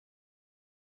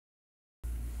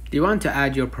Do you want to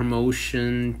add your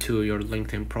promotion to your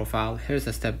LinkedIn profile? Here's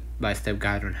a step-by-step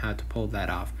guide on how to pull that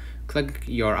off. Click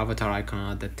your avatar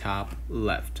icon at the top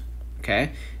left.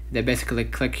 Okay, then basically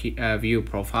click view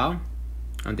profile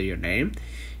under your name,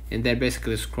 and then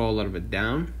basically scroll a little bit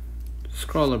down.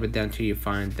 Scroll a little bit down till you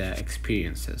find the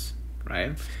experiences,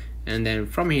 right? And then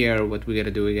from here, what we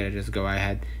gotta do, we gotta just go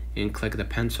ahead and click the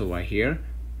pencil right here,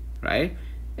 right?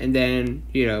 And then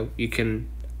you can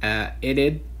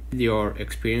edit your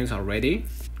experience already,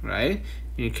 right?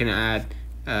 You can add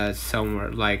somewhere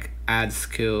like add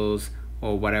skills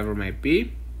or whatever it might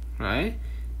be, right?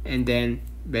 And then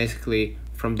basically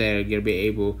from there you'll be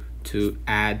able to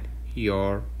add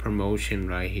your promotion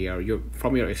right here,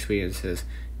 from your experiences,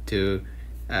 to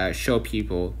show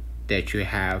people that you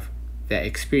have the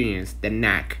experience, the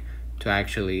knack to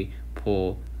actually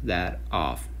pull that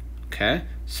off. Okay,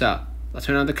 so let's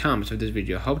turn on the comments of this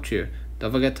video helped you.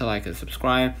 Don't forget to like and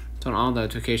subscribe, turn on the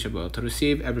notification bell to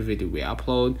receive every video we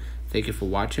upload. Thank you for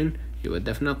watching. You will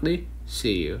definitely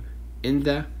see you in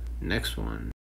the next one.